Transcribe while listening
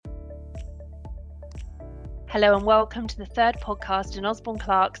Hello and welcome to the third podcast in Osborne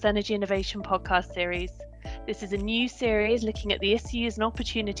Clarke's Energy Innovation podcast series. This is a new series looking at the issues and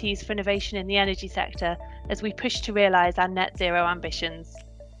opportunities for innovation in the energy sector as we push to realise our net zero ambitions.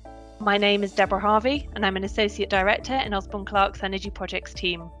 My name is Deborah Harvey and I'm an Associate Director in Osborne Clarke's Energy Projects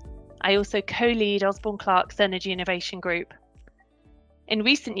team. I also co-lead Osborne Clarke's Energy Innovation Group. In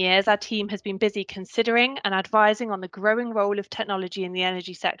recent years, our team has been busy considering and advising on the growing role of technology in the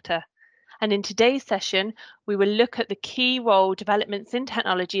energy sector. And in today's session, we will look at the key role developments in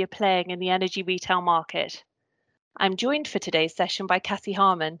technology are playing in the energy retail market. I'm joined for today's session by Cassie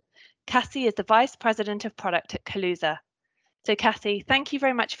Harman. Cassie is the Vice President of Product at Kaluza. So Cassie, thank you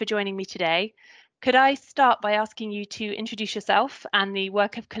very much for joining me today. Could I start by asking you to introduce yourself and the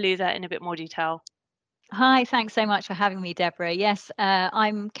work of Kaluza in a bit more detail? Hi, thanks so much for having me, Deborah. Yes,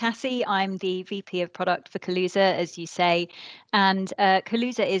 I'm Cassie. I'm the VP of Product for Kaluza, as you say. And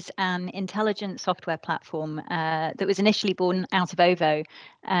Kaluza is an intelligent software platform that was initially born out of OVO.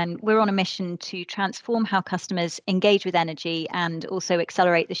 And we're on a mission to transform how customers engage with energy and also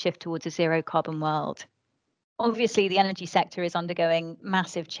accelerate the shift towards a zero carbon world. Obviously, the energy sector is undergoing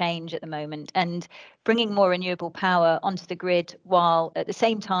massive change at the moment, and bringing more renewable power onto the grid while at the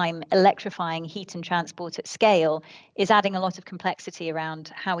same time electrifying heat and transport at scale is adding a lot of complexity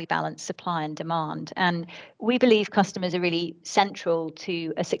around how we balance supply and demand. And we believe customers are really central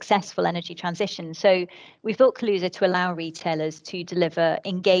to a successful energy transition. So we've built Kaluza to allow retailers to deliver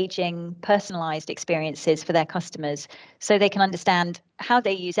engaging, personalized experiences for their customers so they can understand how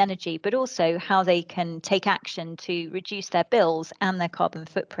they use energy, but also how they can take action to reduce their bills and their carbon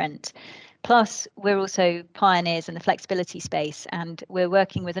footprint. Plus, we're also pioneers in the flexibility space, and we're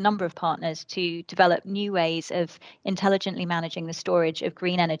working with a number of partners to develop new ways of intelligently managing the storage of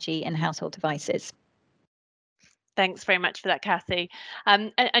green energy in household devices. Thanks very much for that, Cassie.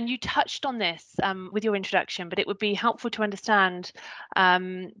 And you touched on this with your introduction, but it would be helpful to understand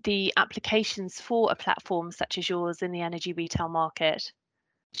the applications for a platform such as yours in the energy retail market.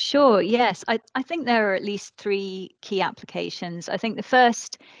 Sure, yes. I think there are at least three key applications. I think the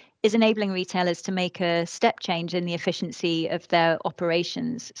first is enabling retailers to make a step change in the efficiency of their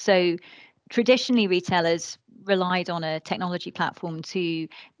operations. So traditionally, retailers relied on a technology platform to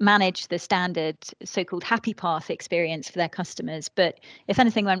manage the standard so-called happy path experience for their customers. But if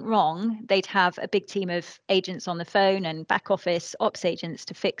anything went wrong, they'd have a big team of agents on the phone and back office ops agents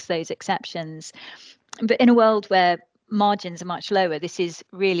to fix those exceptions. But in a world where margins are much lower, this is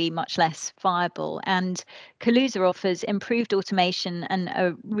really much less viable. And Kaluza offers improved automation and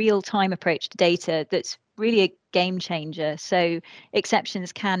a real-time approach to data that's really a game changer. So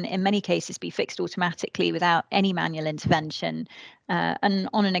exceptions can, in many cases, be fixed automatically without any manual intervention. And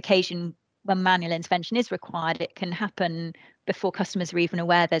on an occasion when manual intervention is required, it can happen before customers are even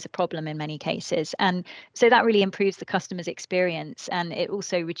aware there's a problem in many cases. And so that really improves the customer's experience, and it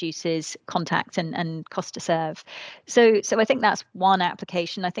also reduces contact and cost to serve. So I think that's one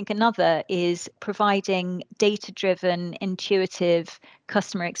application. I think another is providing data-driven, intuitive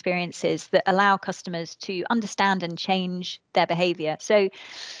customer experiences that allow customers to understand and change their behavior. So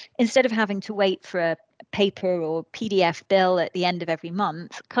instead of having to wait for a paper or PDF bill at the end of every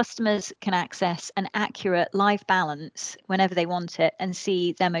month, customers can access an accurate live balance whenever they want it and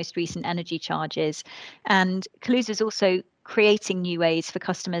see their most recent energy charges. And Kaluza is also creating new ways for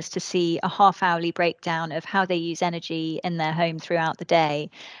customers to see a half-hourly breakdown of how they use energy in their home throughout the day,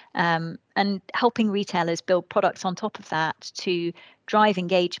 and helping retailers build products on top of that to drive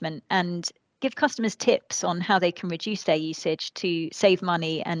engagement and give customers tips on how they can reduce their usage to save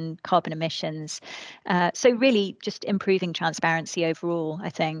money and carbon emissions. So really just improving transparency overall, I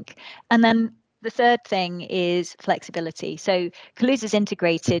think. And then the third thing is flexibility. So Kaluza is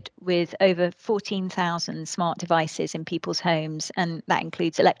integrated with over 14,000 smart devices in people's homes, and that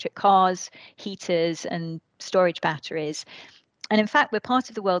includes electric cars, heaters, and storage batteries. And in fact, we're part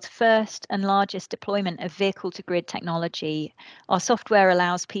of the world's first and largest deployment of vehicle-to-grid technology. Our software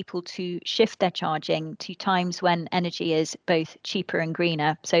allows people to shift their charging to times when energy is both cheaper and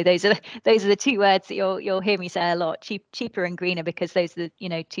greener. So those are the two words that you'll hear me say a lot: cheaper and greener, because those are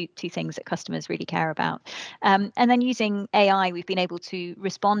the two things that customers really care about. And then using AI, we've been able to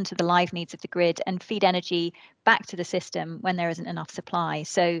respond to the live needs of the grid and feed energy back to the system when there isn't enough supply.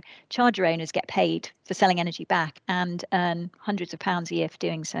 So charger owners get paid for selling energy back and earn hundreds of pounds a year for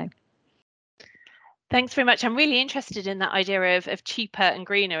doing so. Thanks very much. I'm really interested in that idea of cheaper and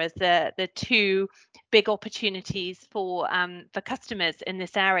greener as the two big opportunities for customers in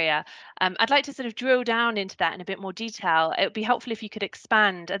this area. I'd like to sort of drill down into that in a bit more detail. It would be helpful if you could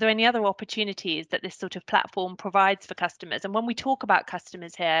expand. Are there any other opportunities that this sort of platform provides for customers? And when we talk about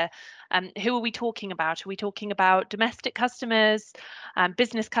customers here, who are we talking about? Are we talking about domestic customers,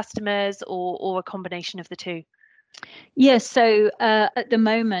 business customers, or a combination of the two? Yes, so at the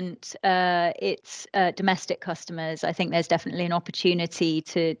moment, it's domestic customers. I think there's definitely an opportunity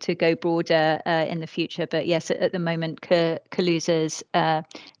to go broader in the future. But yes, at the moment, Kaluza's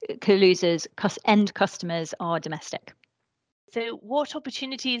end customers are domestic. So what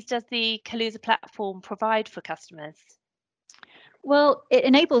opportunities does the Kaluza platform provide for customers? Well, it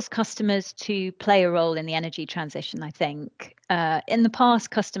enables customers to play a role in the energy transition, I think. In the past,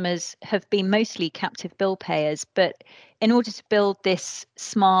 customers have been mostly captive bill payers, but in order to build this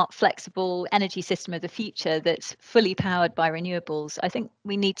smart, flexible energy system of the future that's fully powered by renewables, I think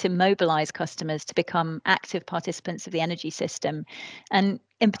we need to mobilize customers to become active participants of the energy system. And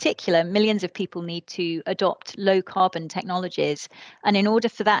in particular, millions of people need to adopt low carbon technologies. And in order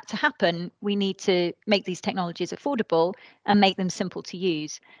for that to happen, we need to make these technologies affordable and make them simple to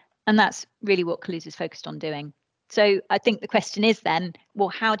use. And that's really what Kaluza is focused on doing. So I think the question is then, well,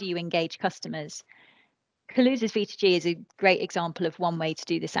 how do you engage customers? Kaluza's V2G is a great example of one way to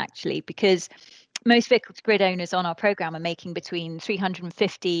do this, actually, because most vehicle to grid owners on our program are making between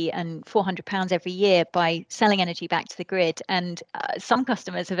 £350 and £400 every year by selling energy back to the grid. And some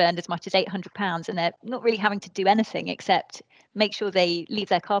customers have earned as much as £800, and they're not really having to do anything except make sure they leave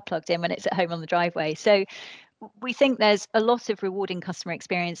their car plugged in when it's at home on the driveway. So we think there's a lot of rewarding customer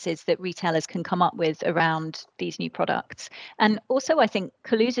experiences that retailers can come up with around these new products. And also, I think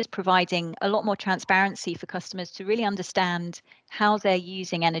Kaluza is providing a lot more transparency for customers to really understand how they're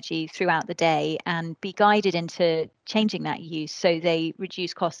using energy throughout the day and be guided into changing that use so they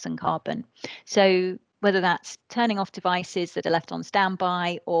reduce costs and carbon. So whether that's turning off devices that are left on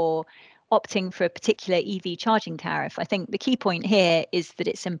standby or opting for a particular EV charging tariff, I think the key point here is that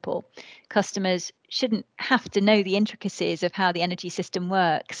it's simple. Customers shouldn't have to know the intricacies of how the energy system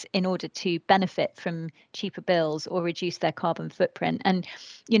works in order to benefit from cheaper bills or reduce their carbon footprint. And,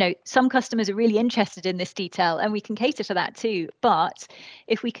 you know, some customers are really interested in this detail, and we can cater to that too. But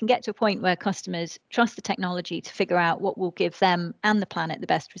if we can get to a point where customers trust the technology to figure out what will give them and the planet the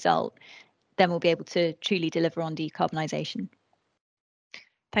best result, then we'll be able to truly deliver on decarbonisation.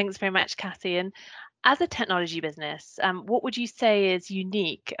 Thanks very much, Cassie. And as a technology business, what would you say is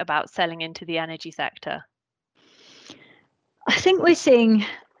unique about selling into the energy sector? I think we're seeing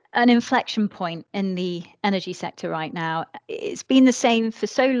an inflection point in the energy sector right now. It's been the same for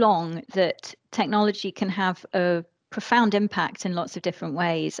so long that technology can have a profound impact in lots of different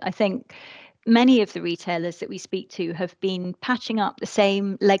ways. I think many of the retailers that we speak to have been patching up the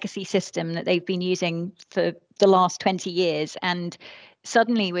same legacy system that they've been using for the last 20 years. And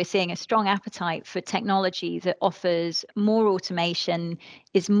suddenly we're seeing a strong appetite for technology that offers more automation,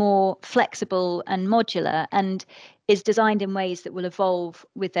 is more flexible and modular, and is designed in ways that will evolve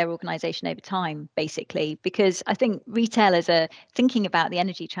with their organization over time, basically. Because I think retailers are thinking about the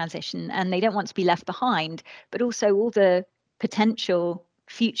energy transition and they don't want to be left behind, but also all the potential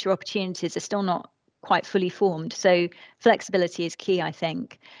future opportunities are still not quite fully formed. So flexibility is key, I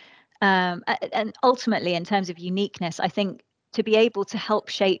think. And ultimately, in terms of uniqueness, I think to be able to help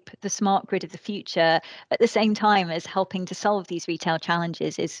shape the smart grid of the future at the same time as helping to solve these retail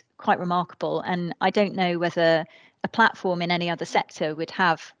challenges is quite remarkable. And I don't know whether a platform in any other sector would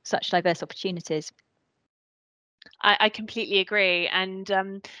have such diverse opportunities. I completely agree, and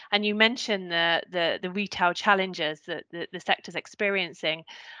you mentioned the retail challenges that the sector's experiencing.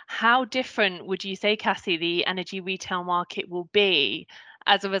 How different would you say, Cassie, the energy retail market will be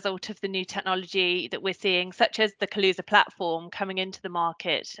as a result of the new technology that we're seeing, such as the Kaluza platform coming into the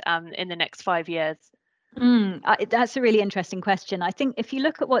market in the next 5 years? That's a really interesting question. I think if you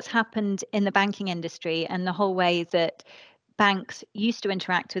look at what's happened in the banking industry and the whole way that banks used to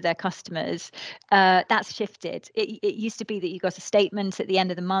interact with their customers, that's shifted. It used to be that you got a statement at the end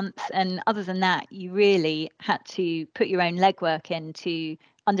of the month, and other than that, you really had to put your own legwork in to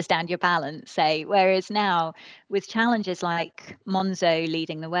understand your balance, say. Whereas now, with challenges like Monzo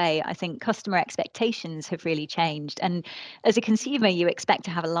leading the way, I think customer expectations have really changed. And as a consumer, you expect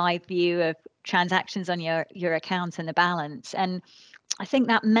to have a live view of transactions on your account and the balance. And I think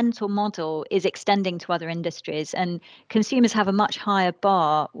that mental model is extending to other industries, and consumers have a much higher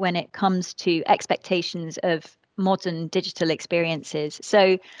bar when it comes to expectations of modern digital experiences.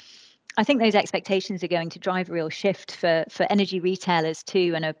 So I think those expectations are going to drive a real shift for energy retailers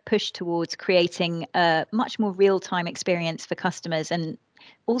too, and a push towards creating a much more real-time experience for customers. And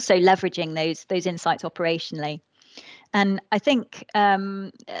also leveraging those insights operationally. And I think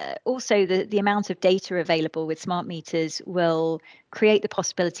also the amount of data available with smart meters will create the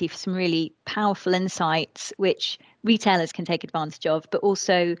possibility for some really powerful insights, which retailers can take advantage of, but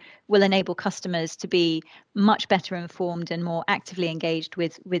also will enable customers to be much better informed and more actively engaged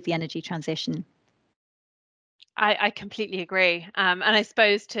with the energy transition. I completely agree. And I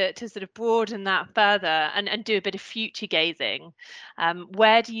suppose to sort of broaden that further and do a bit of future gazing,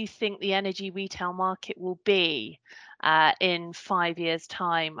 where do you think the energy retail market will be in 5 years'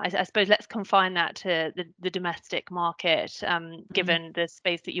 time? I suppose let's confine that to the domestic market, given the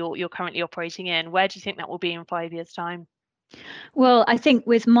space that you're currently operating in. Where do you think that will be in 5 years' time? Well, I think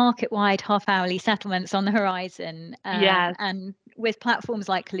with market-wide half-hourly settlements on the horizon, Yes. and with platforms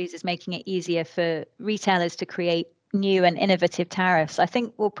like Kaluza's making it easier for retailers to create new and innovative tariffs, I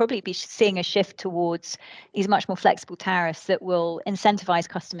think we'll probably be seeing a shift towards these much more flexible tariffs that will incentivize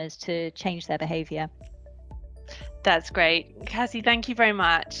customers to change their behavior. That's great. Cassie, thank you very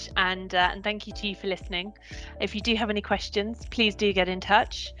much. And thank you to you for listening. If you do have any questions, please do get in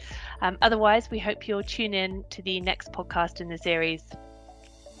touch. Otherwise, we hope you'll tune in to the next podcast in the series.